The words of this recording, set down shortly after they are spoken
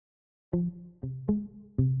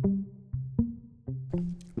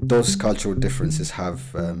those cultural differences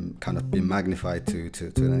have kind of been magnified to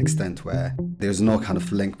an extent where there's no kind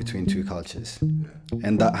of link between two cultures,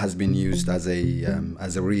 and that has been used as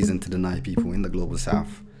a reason to deny people in the global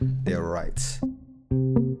south their rights.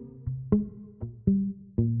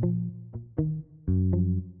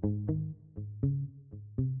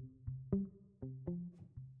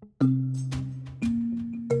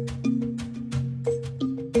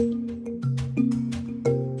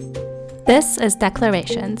 This is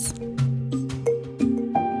Declarations.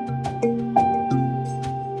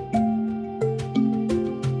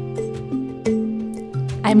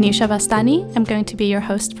 I'm Nisha Bastani. I'm going to be your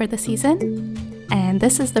host for the season, and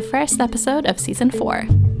this is the first episode of Season 4.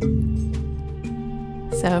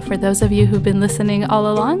 So for those of you who've been listening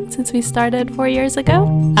all along since we started 4 years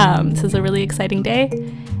ago, this is a really exciting day,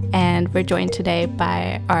 and we're joined today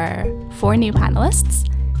by our 4 new panelists.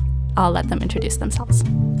 I'll let them introduce themselves.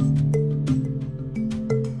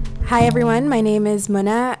 Hi everyone, my name is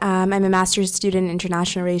Muna. I'm a master's student in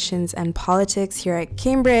international relations and politics here at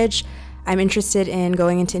Cambridge. I'm interested in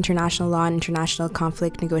going into international law and international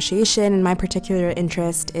conflict negotiation, and my particular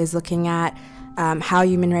interest is looking at how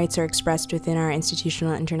human rights are expressed within our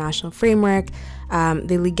institutional international framework,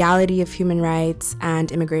 the legality of human rights, and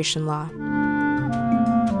immigration law.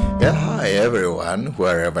 Yeah, hi everyone,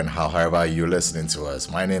 wherever and however you're listening to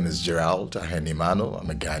us. My name is Gerald Ahenimano.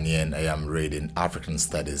 I'm a Ghanaian. I am reading African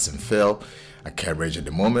Studies in Phil at Cambridge at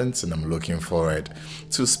the moment, and I'm looking forward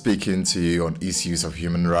to speaking to you on issues of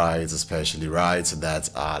human rights, especially rights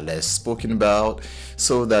that are less spoken about,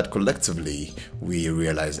 so that collectively we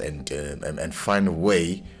realize and find a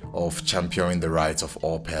way of championing the rights of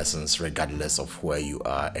all persons, regardless of where you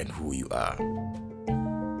are and who you are.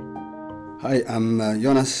 Hi, I'm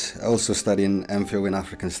Jonas, also studying MPhil in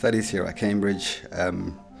African Studies here at Cambridge.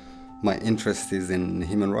 My interest is in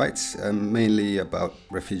human rights, mainly about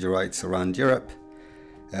refugee rights around Europe.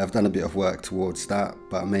 I've done a bit of work towards that,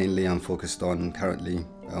 but mainly I'm focused on currently,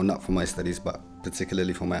 not for my studies, but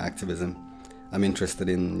particularly for my activism. I'm interested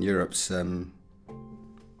in Europe's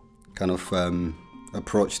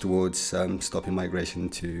approach towards stopping migration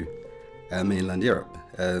to mainland Europe.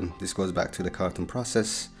 This goes back to the Khartoum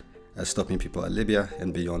process, stopping people at Libya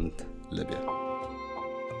and beyond Libya.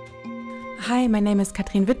 Hi, my name is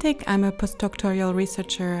Katrin Wittig. I'm a postdoctoral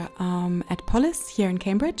researcher at Polis here in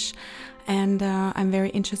Cambridge, and I'm very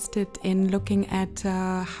interested in looking at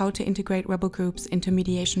how to integrate rebel groups into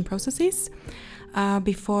mediation processes.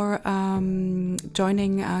 Before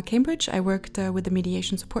joining Cambridge, I worked with the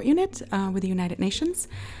Mediation Support Unit with the United Nations,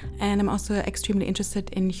 and I'm also extremely interested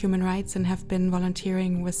in human rights and have been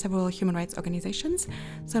volunteering with several human rights organizations.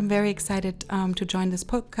 So I'm very excited to join this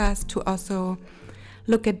podcast to also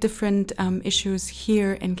look at different issues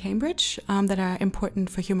here in Cambridge that are important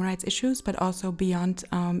for human rights issues, but also beyond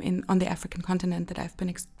on the African continent that I've been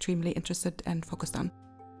extremely interested and focused on.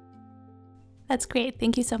 That's great.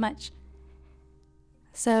 Thank you so much.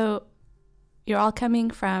 So you're all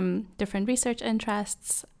coming from different research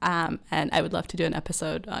interests, and I would love to do an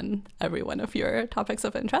episode on every one of your topics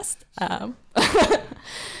of interest.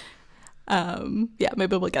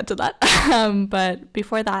 Maybe we'll get to that. But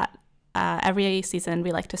before that, every season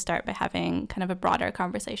we like to start by having kind of a broader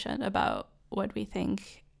conversation about what we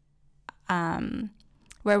think,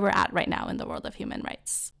 where we're at right now in the world of human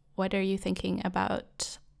rights. What are you thinking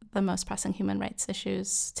about the most pressing human rights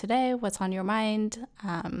issues today? What's on your mind?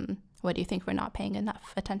 What do you think we're not paying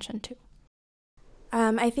enough attention to?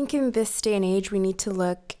 I think in this day and age, we need to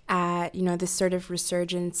look at, this sort of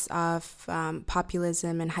resurgence of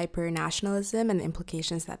populism and hyper-nationalism and the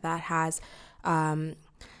implications that has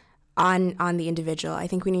on the individual. I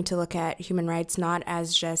think we need to look at human rights not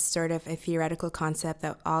as just sort of a theoretical concept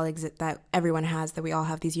that that everyone has, that we all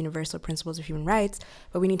have these universal principles of human rights,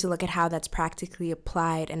 but we need to look at how that's practically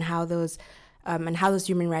applied and how those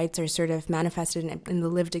human rights are sort of manifested in the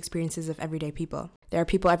lived experiences of everyday people. There are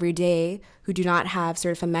people every day who do not have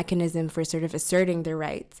sort of a mechanism for sort of asserting their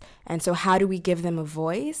rights. And so how do we give them a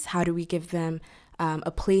voice? How do we give them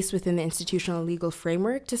a place within the institutional legal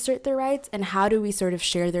framework to assert their rights? And how do we sort of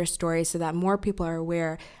share their stories so that more people are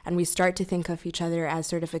aware and we start to think of each other as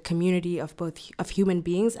sort of a community of human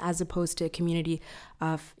beings as opposed to a community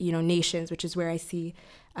of, nations, which is where I see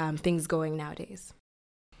things going nowadays.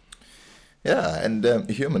 Yeah, and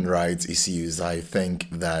human rights issues, I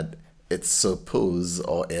think that it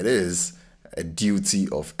is a duty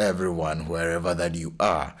of everyone, wherever that you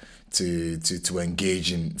are, to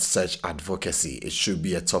engage in such advocacy. It should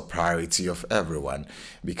be a top priority of everyone,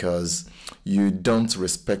 because you don't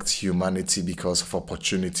respect humanity because of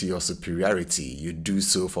opportunity or superiority. You do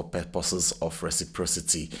so for purposes of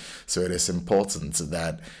reciprocity. So it is important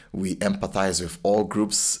that we empathize with all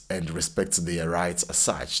groups and respect their rights as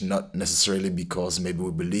such, not necessarily because maybe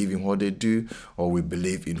we believe in what they do or we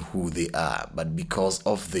believe in who they are, but because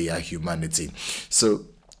of their humanity. So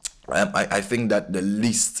I think that the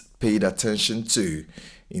least paid attention to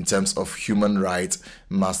in terms of human rights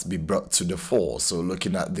must be brought to the fore. So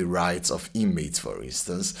looking at the rights of inmates, for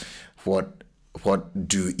instance, what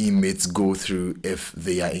do inmates go through if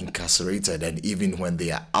they are incarcerated, and even when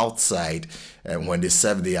they are outside and when they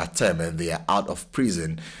serve their term and they are out of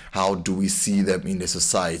prison, how do we see them in the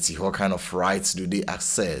society? What kind of rights do they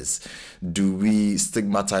access? Do we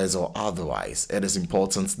stigmatize or otherwise? It is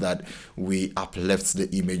important that we uplift the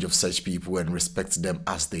image of such people and respect them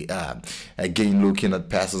as they are. Again, looking at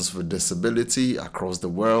persons with disability across the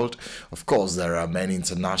world, of course, there are many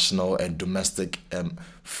international and domestic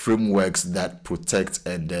frameworks that protect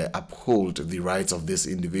and uphold the rights of these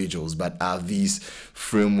individuals. But are these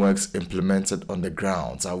frameworks implemented on the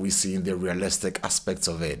ground? Are we seeing the realistic aspects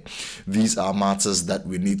of it? These are matters that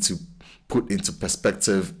we need to put into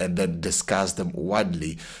perspective and then discuss them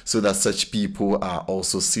widely, so that such people are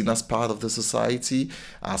also seen as part of the society,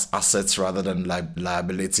 as assets rather than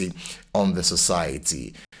liability on the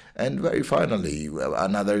society. And very finally,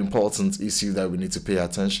 another important issue that we need to pay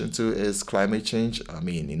attention to is climate change. I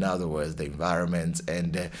mean, in other words, the environment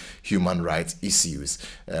and human rights issues,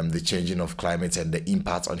 the changing of climate and the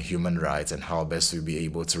impact on human rights, and how best we'll be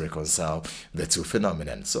able to reconcile the two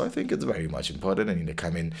phenomena. So I think it's very much important, and in the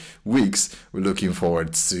coming weeks, we're looking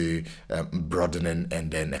forward to broadening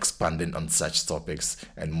and then expanding on such topics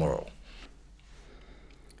and more.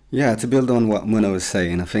 Yeah, to build on what Muna was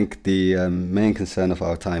saying, I think the main concern of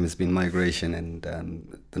our time has been migration and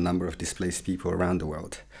the number of displaced people around the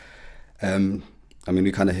world. I mean,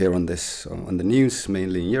 we kind of hear on this on the news,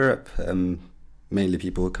 mainly in Europe, mainly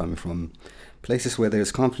people coming from places where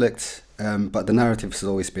there's conflict, but the narrative has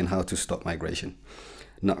always been how to stop migration,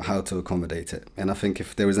 not how to accommodate it. And I think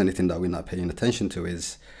if there is anything that we're not paying attention to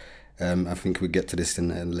is, I think we get to this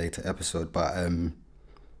in a later episode, but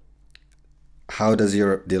how does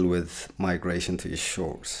Europe deal with migration to its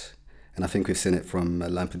shores? And I think we've seen it from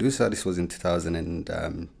Lampedusa. This was in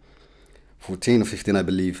 2014 or 15, I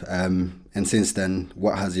believe. And since then,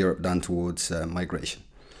 what has Europe done towards migration?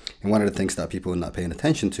 And one of the things that people are not paying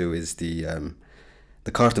attention to is the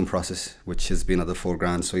Khartoum process, which has been at the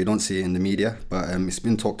foreground. So you don't see it in the media, but it's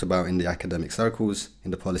been talked about in the academic circles,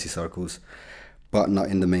 in the policy circles, but not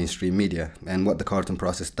in the mainstream media. And what the Khartoum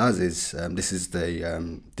process does is, this is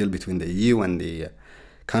the deal between the EU and the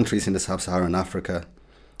countries in the sub-Saharan Africa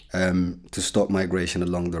to stop migration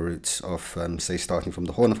along the routes of, say, starting from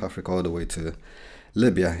the Horn of Africa all the way to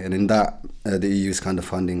Libya. And in that, the EU is kind of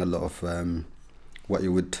funding a lot of what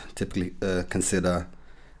you would typically consider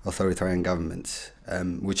authoritarian governments,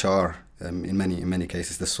 which are, in many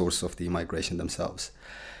cases, the source of the migration themselves.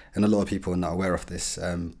 And a lot of people are not aware of this,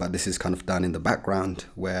 but this is kind of done in the background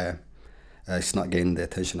where it's not gaining the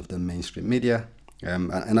attention of the mainstream media.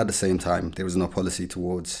 And at the same time, there is no policy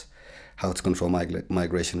towards how to control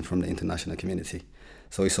migration from the international community.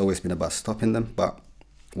 So it's always been about stopping them, but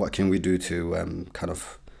what can we do to kind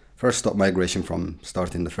of first stop migration from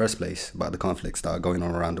starting in the first place, about the conflicts that are going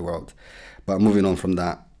on around the world. But moving on from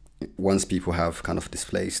that, once people have kind of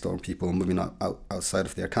displaced or people moving outside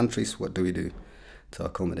of their countries, what do we do to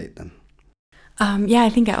accommodate them? I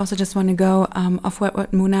think I also just want to go off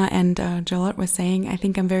what Muna and Gerald were saying. I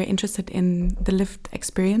think I'm very interested in the lived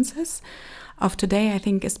experiences of today. I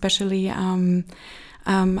think especially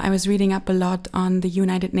I was reading up a lot on the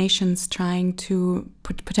United Nations trying to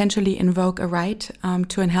potentially invoke a right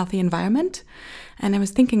to a healthy environment. And I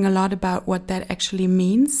was thinking a lot about what that actually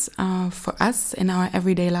means for us in our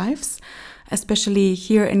everyday lives. Especially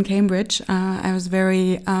here in Cambridge, I was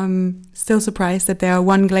very still surprised that there are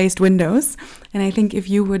one glazed windows. And I think if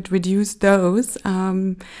you would reduce those,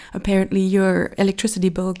 apparently your electricity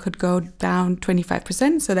bill could go down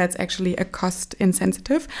 25%. So that's actually a cost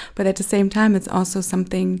insensitive. But at the same time, it's also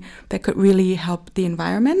something that could really help the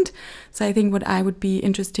environment. So I think what I would be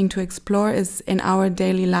interesting to explore is in our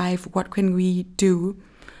daily life, what can we do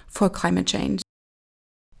for climate change?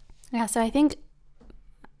 Yeah, so I think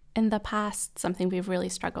in the past, something we've really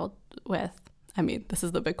struggled with, I mean, this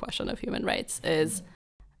is the big question of human rights, is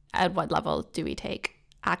at what level do we take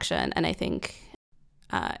action? And I think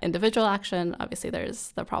individual action, obviously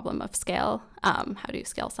there's the problem of scale. How do you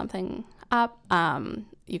scale something up?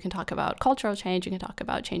 you can talk about cultural change, you can talk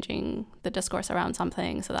about changing the discourse around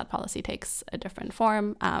something so that policy takes a different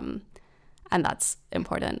form. And that's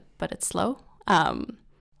important, but it's slow.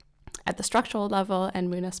 At the structural level,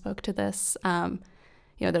 and Muna spoke to this,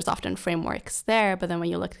 there's often frameworks there, but then when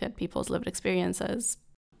you look at people's lived experiences,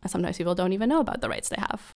 sometimes people don't even know about the rights they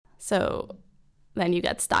have. So then you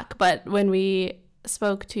get stuck. But when we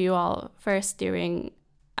spoke to you all first during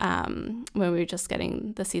when we were just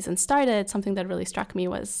getting the season started, something that really struck me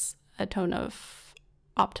was a tone of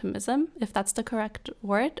optimism, if that's the correct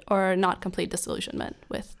word, or not complete disillusionment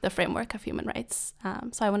with the framework of human rights.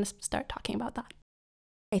 So I want to start talking about that.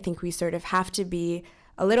 I think we sort of have to be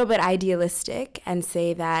a little bit idealistic and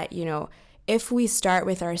say that, if we start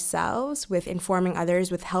with ourselves, with informing others,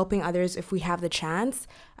 with helping others, if we have the chance,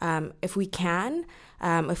 if we can,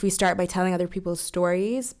 if we start by telling other people's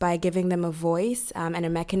stories, by giving them a voice and a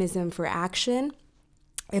mechanism for action,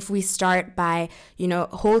 if we start by,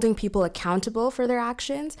 holding people accountable for their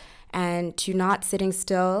actions and to not sitting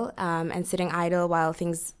still and sitting idle while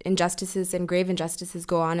injustices and grave injustices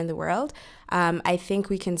go on in the world, I think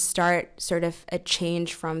we can start sort of a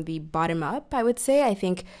change from the bottom up, I would say. I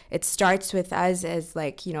think it starts with us as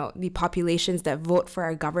the populations that vote for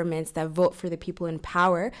our governments, that vote for the people in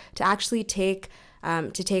power, to actually to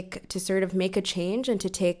sort of make a change and to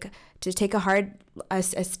take a hard a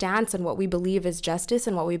stance on what we believe is justice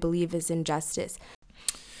and what we believe is injustice.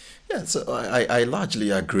 Yeah, so I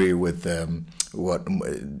largely agree with what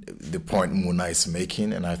the point Muna is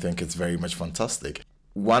making, and I think it's very much fantastic.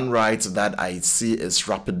 One right that I see is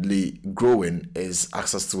rapidly growing is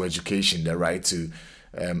access to education, the right to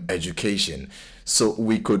education. So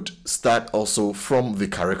we could start also from the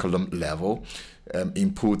curriculum level,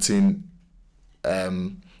 inputting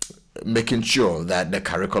making sure that the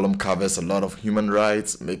curriculum covers a lot of human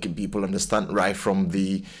rights, making people understand right from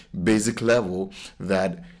the basic level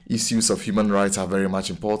that issues of human rights are very much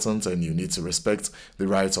important, and you need to respect the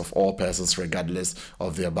rights of all persons regardless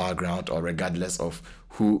of their background or regardless of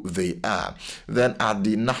who they are. Then at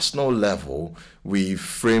the national level, we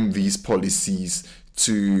frame these policies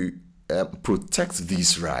to protect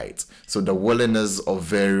these rights. So the willingness of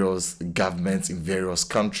various governments in various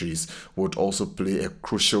countries would also play a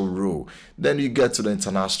crucial role. Then you get to the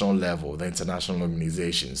international level, the international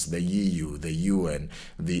organizations, the EU, the UN,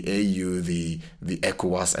 the AU, the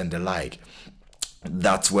ECOWAS and the like.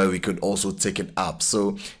 That's where we could also take it up.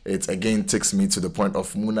 So it again takes me to the point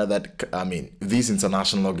of Muna that, these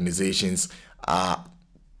international organizations are,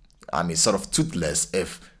 sort of toothless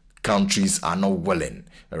if countries are not willing,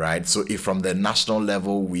 right? So if from the national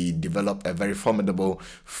level we develop a very formidable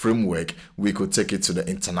framework, we could take it to the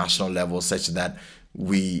international level such that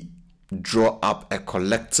we draw up a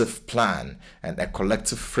collective plan and a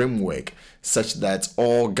collective framework such that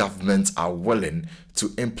all governments are willing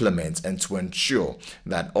to implement and to ensure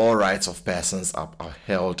that all rights of persons are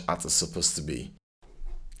held as it's supposed to be.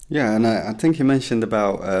 Yeah, and I think you mentioned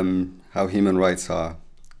about how human rights are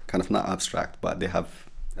kind of not abstract, but they have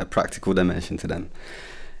a practical dimension to them.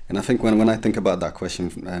 And I think when I think about that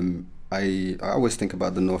question, I always think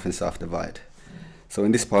about the North and South divide. So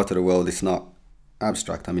in this part of the world, it's not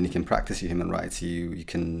abstract. You can practice your human rights, you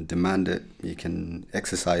can demand it, you can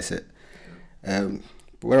exercise it.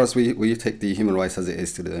 Whereas we take the human rights as it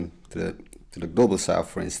is to the global South,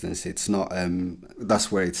 for instance, it's not.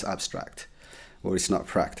 That's where it's abstract, or it's not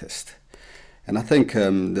practiced. And I think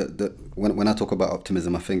when I talk about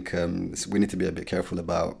optimism, I think we need to be a bit careful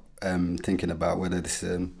about thinking about whether this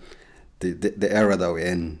the era that we're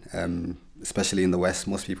in, especially in the West,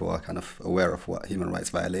 most people are kind of aware of what human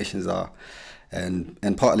rights violations are, and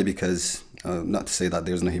partly because not to say that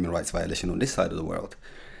there's no human rights violation on this side of the world,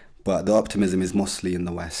 but the optimism is mostly in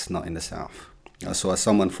the West, not in the South. So as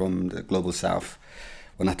someone from the global South,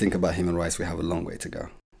 when I think about human rights, we have a long way to go.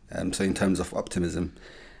 So in terms of optimism,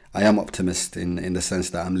 I am optimist in the sense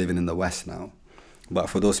that I'm living in the West now. But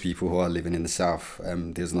for those people who are living in the South,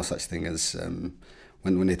 there's no such thing as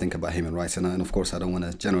when they think about human rights. And of course, I don't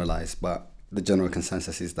want to generalize, but the general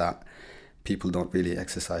consensus is that people don't really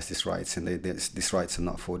exercise these rights, and these rights are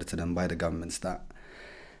not afforded to them by the governments that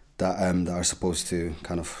are supposed to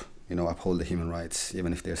kind of uphold the human rights,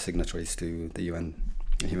 even if they're signatories to the UN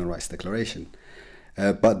Human Rights Declaration.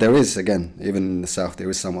 But there is, again, even in the South, there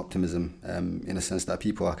is some optimism in a sense that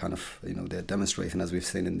people are kind of, they're demonstrating, as we've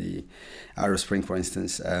seen in the Arab Spring, for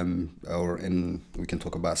instance, or we can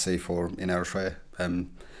talk about SAFE in Eritrea.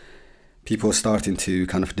 People are starting to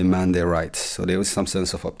kind of demand their rights. So there is some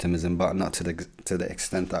sense of optimism, but not to the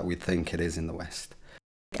extent that we think it is in the West.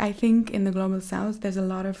 I think in the Global South, there's a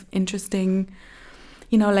lot of interesting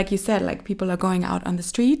you know, like you said, like people are going out on the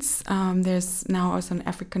streets. There's now also an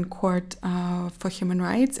African court for human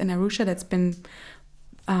rights in Arusha that's been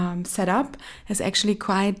set up. There's actually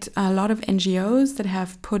quite a lot of NGOs that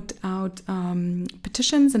have put out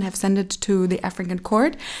petitions and have sent it to the African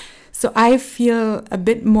court. So I feel a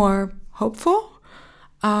bit more hopeful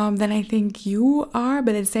than I think you are.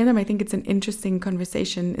 But at the same time, I think it's an interesting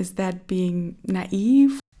conversation. Is that being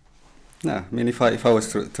naive? No, I mean, if I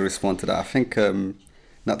was to respond to that, I think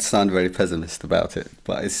not to sound very pessimist about it,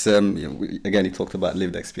 but it's again, you talked about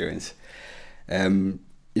lived experience.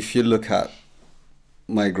 If you look at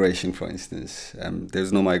migration, for instance,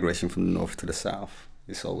 there's no migration from the north to the south.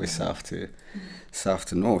 It's always south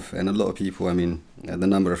to north, and a lot of people. I mean, the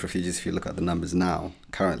number of refugees. If you look at the numbers now,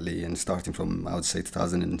 currently, and starting from, I would say,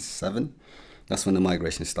 2007, that's when the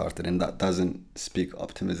migration started, and that doesn't speak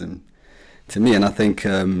optimism to me. And I think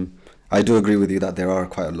I do agree with you that there are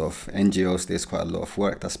quite a lot of NGOs. There's quite a lot of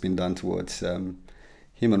work that's been done towards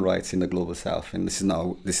human rights in the global south, and this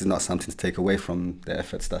is not something to take away from the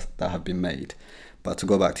efforts that have been made. But to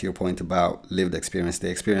go back to your point about lived experience,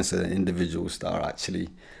 the experience of the individuals that are actually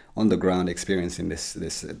on the ground experiencing this,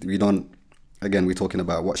 we don't, again, we're talking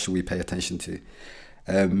about what should we pay attention to.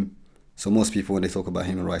 So most people, when they talk about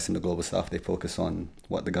human rights in the global south, they focus on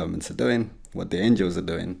what the governments are doing, what the NGOs are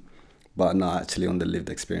doing, but not actually on the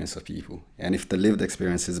lived experience of people. And if the lived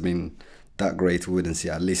experience has been that great, we wouldn't see,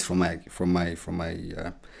 at least from my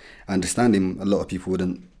understanding, a lot of people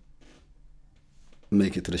wouldn't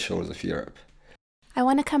make it to the shores of Europe. I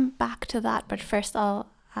want to come back to that, but first I'll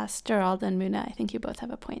ask Gerald and Muna. I think you both have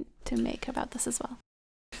a point to make about this as well.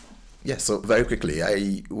 Yeah, so very quickly,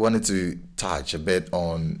 I wanted to touch a bit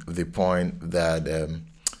on the point that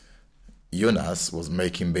Jonas was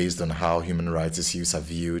making based on how human rights issues are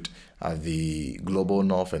viewed at the global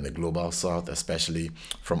north and the global south, especially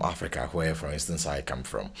from Africa, where, for instance, I come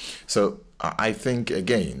from. So I think,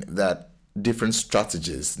 again, that different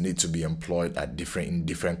strategies need to be employed in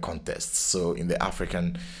different contexts. So in the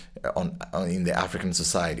African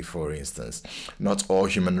society, for instance, not all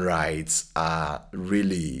human rights are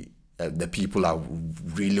really the people are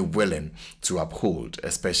really willing to uphold,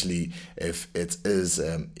 especially if it is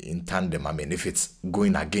in tandem. I mean, if it's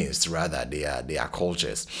going against rather their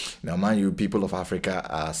cultures. Now, mind you, people of Africa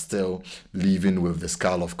are still living with the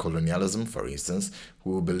skull of colonialism, for instance,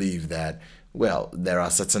 who believe that, well, there are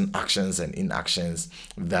certain actions and inactions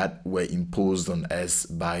that were imposed on us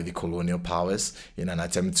by the colonial powers in an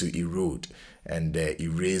attempt to erode and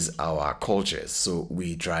erase our cultures. So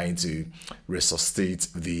we're trying to resuscitate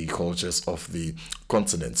the cultures of the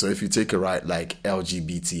continent. So if you take a right like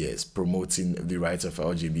LGBTs, promoting the rights of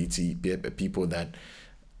LGBT people that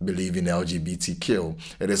believe in LGBTQ,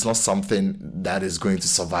 it is not something that is going to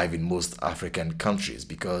survive in most African countries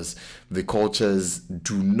because the cultures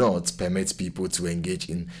do not permit people to engage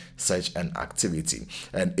in such an activity.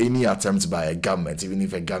 And any attempt by a government, even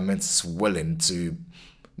if a government is willing to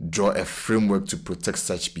draw a framework to protect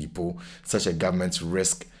such people, such a government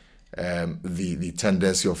risk the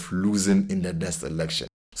tendency of losing in the next election.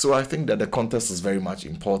 So I think that the context is very much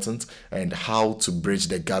important, and how to bridge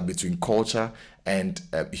the gap between culture and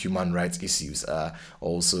human rights issues are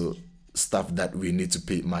also stuff that we need to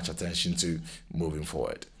pay much attention to moving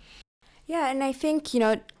forward. Yeah, and I think,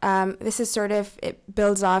 this is sort of, it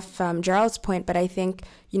builds off Gerald's point, but I think,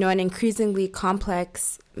 an increasingly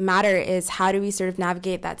complex matter is how do we sort of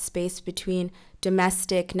navigate that space between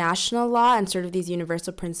domestic national law and sort of these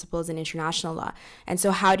universal principles in international law. And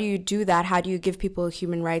so how do you do that? How do you give people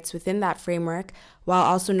human rights within that framework while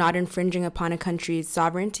also not infringing upon a country's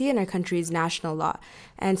sovereignty and a country's national law?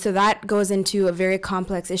 And so that goes into a very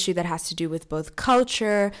complex issue that has to do with both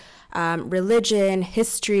culture, religion,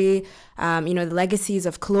 history, the legacies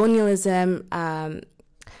of colonialism, and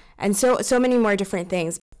so many more different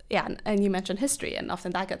things. Yeah, and you mentioned history, and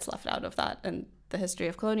often that gets left out of that, and the history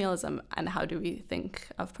of colonialism, and how do we think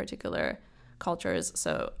of particular cultures.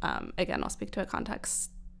 So again, I'll speak to a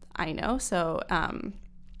context I know. So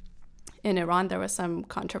in Iran, there was some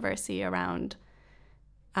controversy around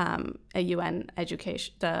a UN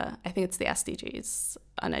education, I think it's the SDGs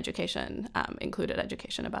on education, included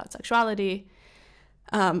education about sexuality.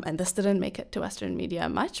 And this didn't make it to Western media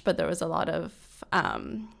much, but there was a lot of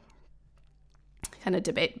kind of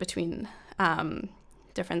debate between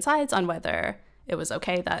different sides on whether it was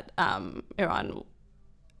okay that Iran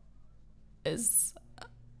is,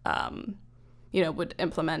 would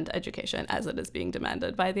implement education as it is being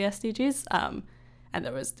demanded by the SDGs. And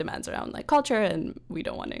there was demands around like culture, and we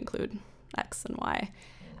don't want to include X and Y.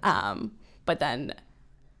 But then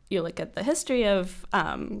you look at the history of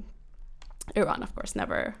Iran, of course,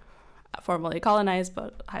 never formerly colonized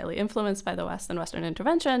but highly influenced by the West and Western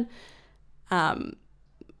intervention. And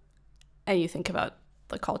you think about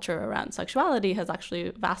the culture around sexuality has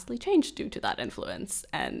actually vastly changed due to that influence.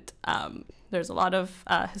 And there's a lot of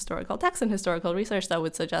historical texts and historical research that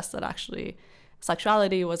would suggest that actually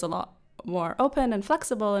sexuality was a lot more open and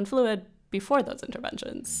flexible and fluid before those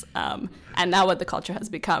interventions. And now what the culture has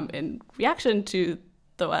become in reaction to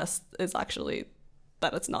the West is actually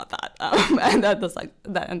that it's not that, and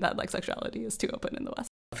that sexuality is too open in the West.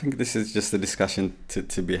 I think this is just a discussion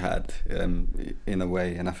to be had in a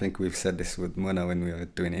way, and I think we've said this with Mona when we were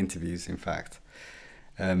doing interviews, in fact.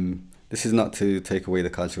 This is not to take away the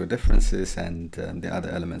cultural differences and the other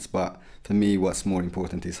elements, but for me what's more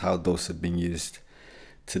important is how those have been used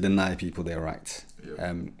to deny people their rights. Yep.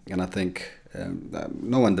 And I think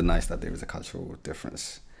no one denies that there is a cultural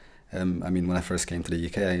difference. I mean, when I first came to the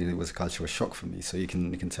UK, it was a cultural shock for me, so you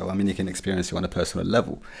can tell, I mean, you can experience it on a personal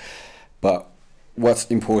level, but what's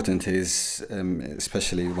important is,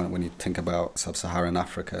 especially when you think about sub-Saharan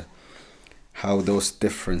Africa, how those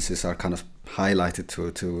differences are kind of highlighted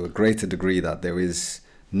to a greater degree, that there is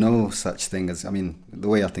no such thing as, I mean, the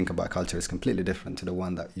way I think about culture is completely different to the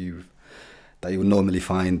one that you would normally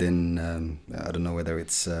find in, I don't know whether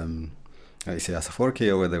it's Isaias Afwerki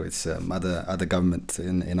or whether it's other government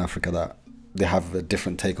in Africa that they have a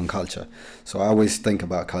different take on culture. So I always think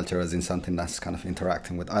about culture as in something that's kind of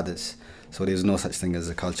interacting with others. So there's no such thing as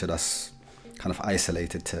a culture that's kind of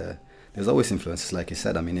isolated to. There's always influences, like you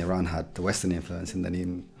said. I mean, Iran had the Western influence, and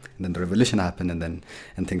then the revolution happened,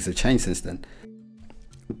 and things have changed since then.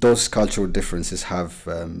 Those cultural differences have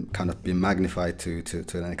kind of been magnified to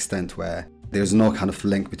an extent where there's no kind of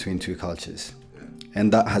link between two cultures,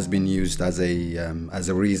 and that has been used as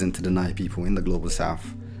a reason to deny people in the global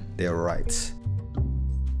South their rights.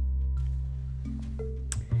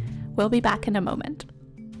 We'll be back in a moment.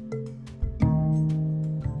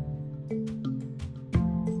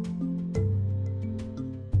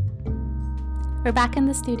 We're back in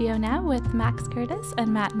the studio now with Max Curtis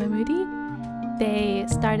and Matt Mahmoudi. They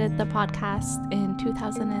started the podcast in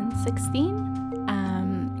 2016.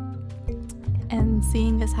 And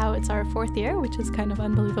seeing as how it's our 4th year, which is kind of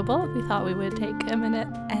unbelievable, we thought we would take a minute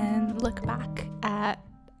and look back at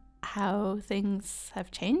how things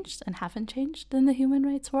have changed and haven't changed in the human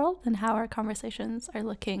rights world, and how our conversations are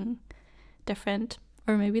looking different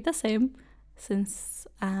or maybe the same since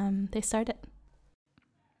they started.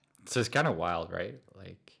 So it's kind of wild, right?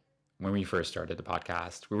 Like when we first started the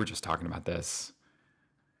podcast, we were just talking about this.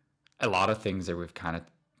 A lot of things that we're kind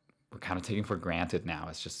of taking for granted now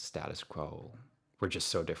as just status quo. We're just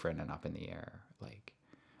so different and up in the air. Like,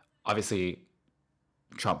 obviously,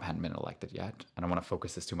 Trump hadn't been elected yet. I don't want to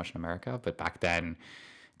focus this too much on America, but back then,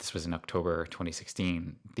 this was in October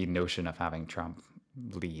 2016, the notion of having Trump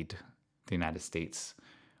lead the United States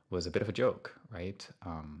was a bit of a joke, right?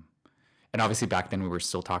 And obviously back then we were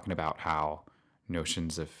still talking about how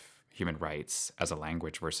notions of human rights as a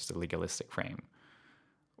language versus a legalistic frame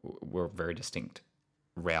were very distinct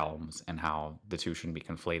realms, and how the two shouldn't be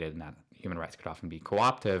conflated, and that human rights could often be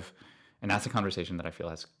cooptative. And that's a conversation that I feel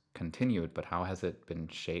has continued, but how has it been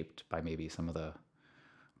shaped by maybe some of the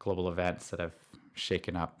global events that have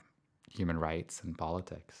shaken up human rights and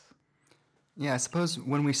politics? Yeah, I suppose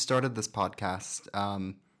when we started this podcast,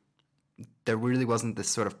 there really wasn't this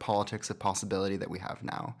sort of politics of possibility that we have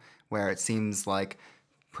now, where it seems like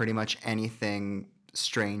pretty much anything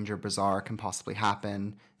strange or bizarre can possibly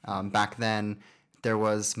happen. Back then, there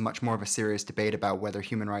was much more of a serious debate about whether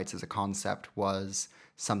human rights as a concept was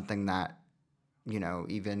something that, you know,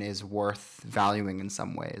 even is worth valuing in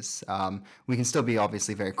some ways. We can still be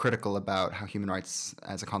obviously very critical about how human rights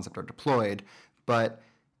as a concept are deployed, but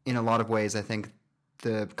in a lot of ways, I think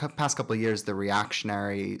the past couple of years, the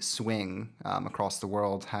reactionary swing across the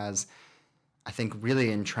world has, I think,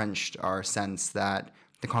 really entrenched our sense that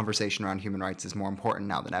the conversation around human rights is more important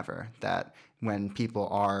now than ever, that when people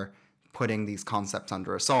are putting these concepts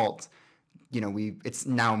under assault, you know, it's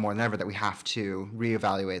now more than ever that we have to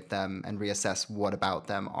reevaluate them and reassess what about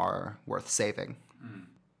them are worth saving.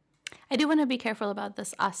 I do want to be careful about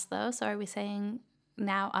this us, though. So are we saying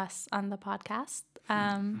now us on the podcast,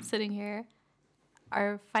 sitting here,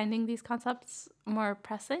 are finding these concepts more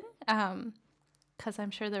pressing? Because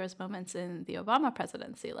I'm sure there was moments in the Obama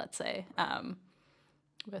presidency, let's say,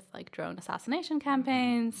 with like drone assassination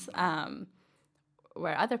campaigns,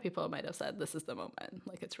 where other people might have said, this is the moment,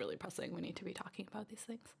 like it's really pressing, we need to be talking about these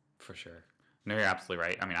things. For sure. No, you're absolutely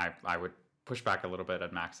right. I mean, I would push back a little bit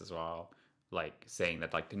at Max as well, like saying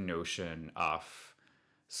that like the notion of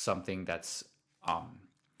something that's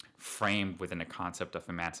framed within a concept of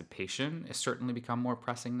emancipation has certainly become more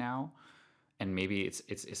pressing now. And maybe it's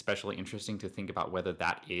especially interesting to think about whether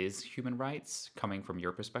that is human rights, coming from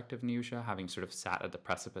your perspective, Niusha, having sort of sat at the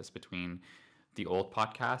precipice between the old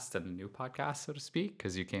podcast and the new podcast, so to speak,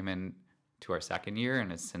 because you came in to our second year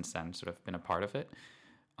and has since then sort of been a part of it.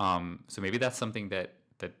 So maybe that's something that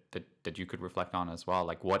you could reflect on as well.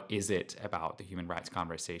 Like, what is it about the human rights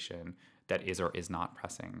conversation that is or is not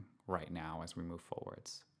pressing right now as we move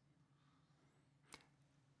forwards?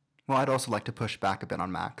 Well, I'd also like to push back a bit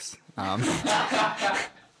on Max. I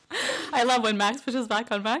love when Max pushes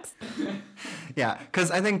back on Max. Yeah, because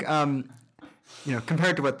I think,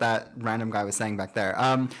 compared to what that random guy was saying back there,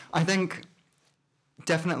 I think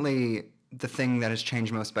definitely the thing that has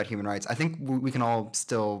changed most about human rights, I think we can all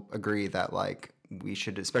still agree that, like, we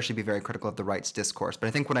should especially be very critical of the rights discourse. But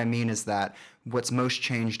I think what I mean is that what's most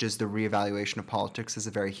changed is the reevaluation of politics as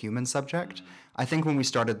a very human subject. I think when we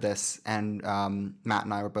started this, and Matt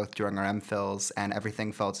and I were both doing our MPhils, and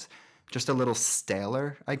everything felt just a little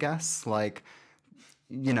staler, I guess. Like,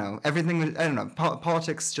 everything, I don't know,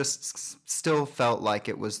 politics just still felt like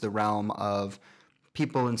it was the realm of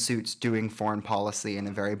people in suits doing foreign policy in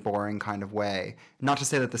a very boring kind of way. Not to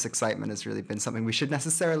say that this excitement has really been something we should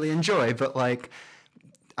necessarily enjoy, but, like,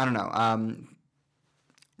 I don't know.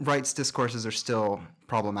 Rights discourses are still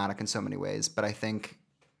problematic in so many ways, but I think,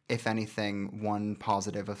 if anything, one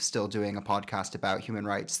positive of still doing a podcast about human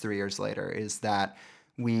rights 3 years later is that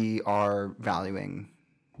we are valuing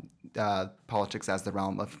politics as the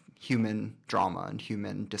realm of human drama and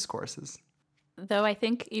human discourses. Though I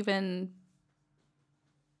think even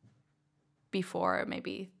before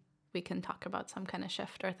maybe we can talk about some kind of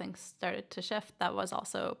shift or things started to shift, that was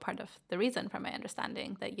also part of the reason, from my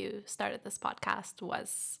understanding, that you started this podcast,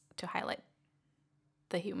 was to highlight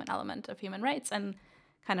the human element of human rights and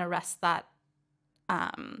kind of wrest that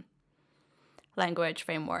language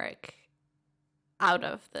framework out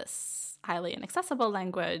of this highly inaccessible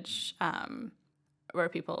language, where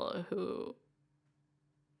people who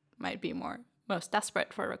might be most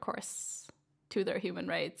desperate for recourse to their human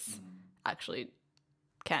rights actually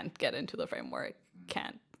can't get into the framework,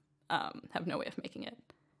 can't have no way of making it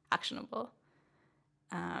actionable.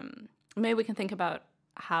 Maybe we can think about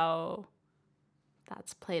how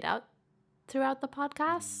that's played out throughout the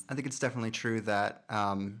podcast. I think it's definitely true that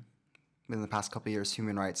within the past couple of years,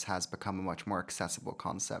 human rights has become a much more accessible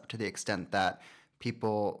concept, to the extent that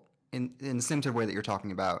people, in the same sort of way that you're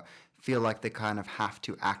talking about, feel like they kind of have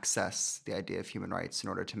to access the idea of human rights in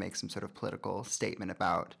order to make some sort of political statement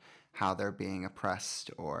about how they're being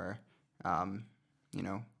oppressed or,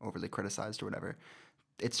 overly criticized or whatever.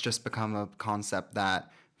 It's just become a concept that,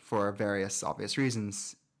 for various obvious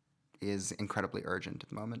reasons, is incredibly urgent at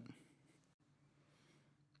the moment.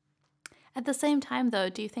 At the same time, though,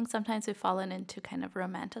 do you think sometimes we've fallen into kind of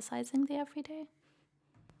romanticizing the everyday?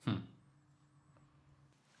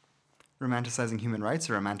 Romanticizing human rights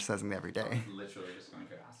or romanticizing the everyday? I was literally just going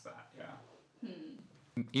to ask that,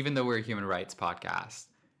 yeah. Even though we're a human rights podcast,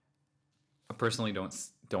 I personally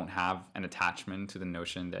don't have an attachment to the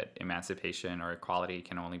notion that emancipation or equality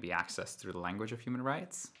can only be accessed through the language of human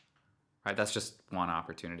rights. Right? That's just one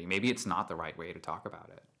opportunity. Maybe it's not the right way to talk about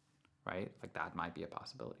it. Right? Like, that might be a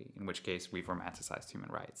possibility, in which case we've romanticized human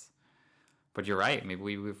rights. But you're right. Maybe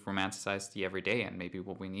we've romanticized the everyday, and maybe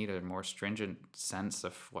what we need is a more stringent sense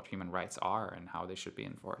of what human rights are and how they should be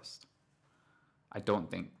enforced. I don't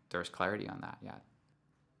think there's clarity on that yet.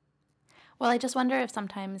 Well, I just wonder if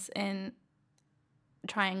sometimes in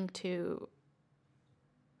trying to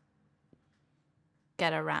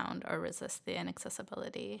get around or resist the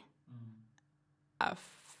inaccessibility of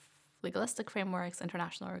legalistic frameworks,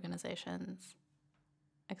 international organizations,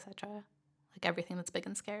 etc., like everything that's big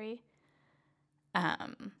and scary,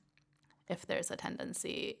 if there's a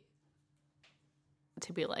tendency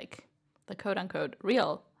to be like, the quote-unquote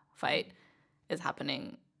real fight is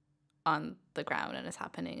happening on the ground and is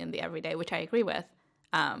happening in the everyday, which I agree with,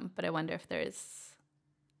 but I wonder if there's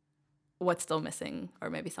what's still missing, or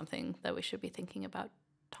maybe something that we should be thinking about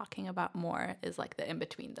talking about more, is like the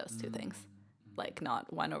in-between those two things. Like,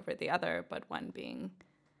 not one over the other, but one being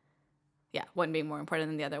more important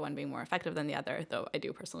than the other, one being more effective than the other, though I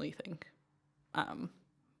do personally think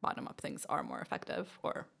bottom-up things are more effective,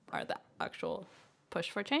 or are the actual push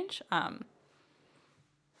for change.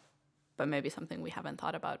 But maybe something we haven't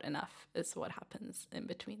thought about enough is what happens in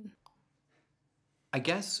between. I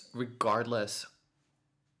guess regardless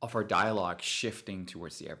of our dialogue shifting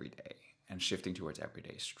towards the everyday and shifting towards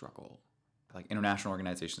everyday struggle, like, international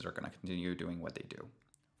organizations are going to continue doing what they do,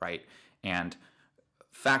 right? And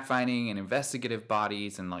fact-finding and investigative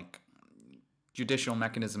bodies and, like, judicial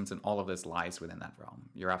mechanisms and all of this lies within that realm.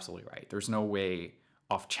 You're absolutely right. There's no way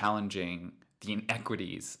of challenging the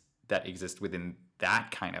inequities that exist within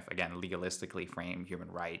that kind of, again, legalistically framed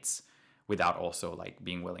human rights without also like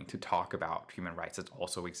being willing to talk about human rights that's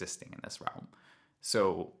also existing in this realm.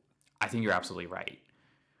 So I think you're absolutely right.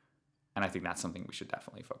 And I think that's something we should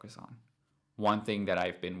definitely focus on. One thing that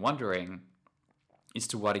I've been wondering is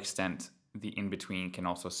to what extent the in-between can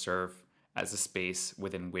also serve as a space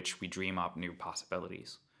within which we dream up new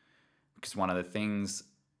possibilities. Because one of the things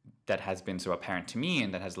that has been so apparent to me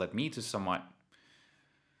and that has led me to somewhat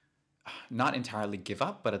not entirely give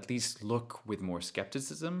up, but at least look with more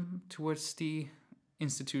skepticism towards the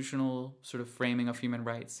institutional sort of framing of human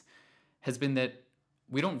rights has been that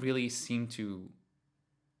we don't really seem to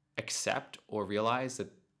accept or realize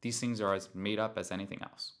that these things are as made up as anything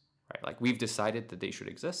else, right? Like we've decided that they should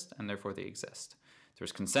exist and therefore they exist.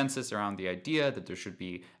 There's consensus around the idea that there should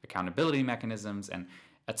be accountability mechanisms. And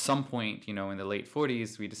at some point, in the late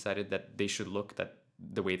 40s, we decided that they should look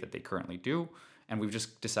the way that they currently do. And we've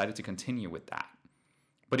just decided to continue with that.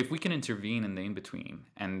 But if we can intervene in the in-between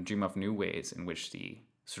and dream of new ways in which the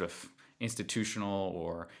sort of institutional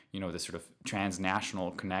or, the sort of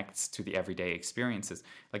transnational connects to the everyday experiences,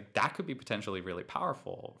 like that could be potentially really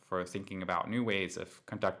powerful for thinking about new ways of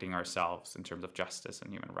conducting ourselves in terms of justice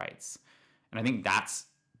and human rights. And I think that's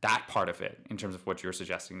that part of it in terms of what you're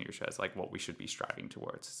suggesting, Yusha, is like what we should be striving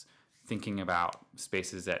towards. Thinking about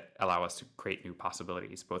spaces that allow us to create new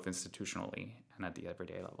possibilities, both institutionally and at the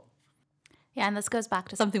everyday level. Yeah, and this goes back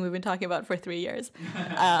to something we've been talking about for 3 years,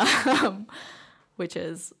 which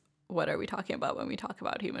is what are we talking about when we talk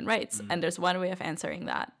about human rights? And there's one way of answering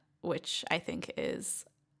that, which I think is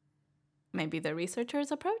maybe the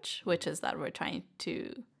researcher's approach, which is that we're trying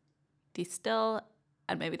to distill,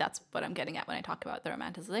 and maybe that's what I'm getting at when I talk about the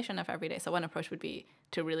romanticization of everyday. So one approach would be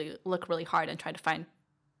to really look really hard and try to find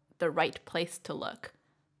the right place to look,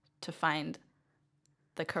 to find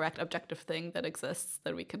the correct objective thing that exists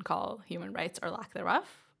that we can call human rights or lack thereof,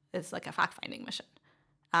 is like a fact-finding mission,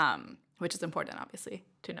 which is important, obviously,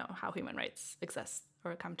 to know how human rights exist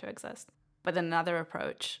or come to exist. But then another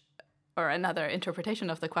approach or another interpretation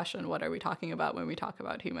of the question, what are we talking about when we talk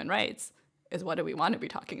about human rights, is what do we want to be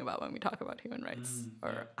talking about when we talk about human rights,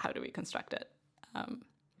 or how do we construct it?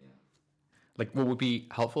 Like what would be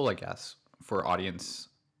helpful, I guess, for audience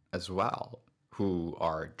as well, who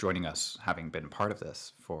are joining us having been part of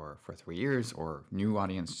this for 3 years, or new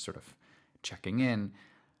audience sort of checking in,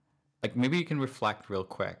 like maybe you can reflect real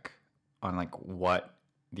quick on like what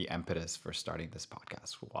the impetus for starting this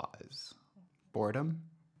podcast was. Boredom?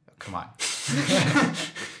 Come on.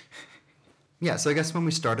 Yeah, so I guess when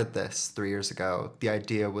we started this 3 years ago, the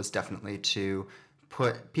idea was definitely to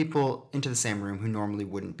put people into the same room who normally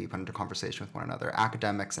wouldn't be put into conversation with one another,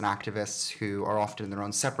 academics and activists who are often in their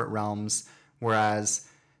own separate realms, whereas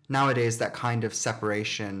nowadays that kind of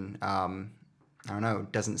separation,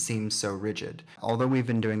 doesn't seem so rigid. Although we've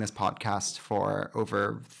been doing this podcast for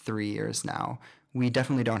over 3 years now, we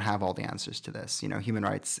definitely don't have all the answers to this. Human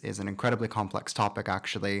rights is an incredibly complex topic,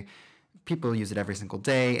 actually. People use it every single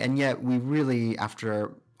day, and yet we really,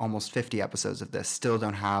 after almost 50 episodes of this, still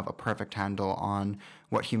don't have a perfect handle on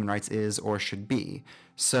what human rights is or should be.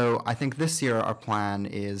 So I think this year our plan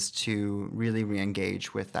is to really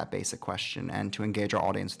re-engage with that basic question and to engage our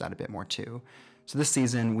audience with that a bit more too. So this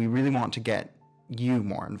season, we really want to get you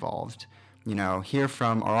more involved. Hear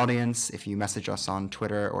from our audience if you message us on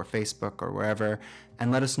Twitter or Facebook or wherever,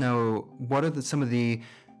 and let us know what are some of the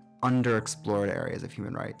underexplored areas of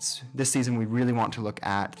human rights. This season, we really want to look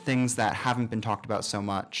at things that haven't been talked about so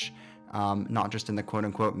much, not just in the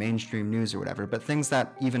quote-unquote mainstream news or whatever, but things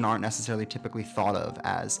that even aren't necessarily typically thought of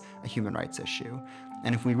as a human rights issue.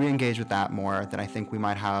 And if we re-engage with that more, then I think we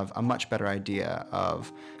might have a much better idea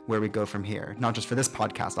of where we go from here. Not just for this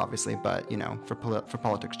podcast, obviously, but, for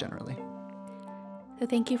politics generally. So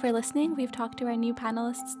thank you for listening. We've talked to our new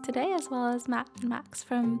panelists today, as well as Matt and Max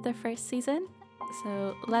from the first season.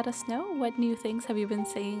 So let us know, what new things have you been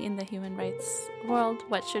seeing in the human rights world?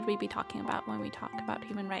 What should we be talking about when we talk about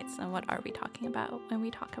human rights, and what are we talking about when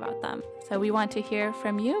we talk about them? So we want to hear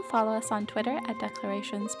from you. Follow us on Twitter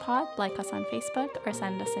 @DeclarationsPod, like us on Facebook, or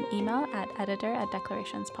send us an email at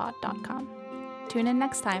editor@declarationspod.com. Tune in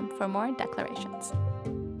next time for more Declarations.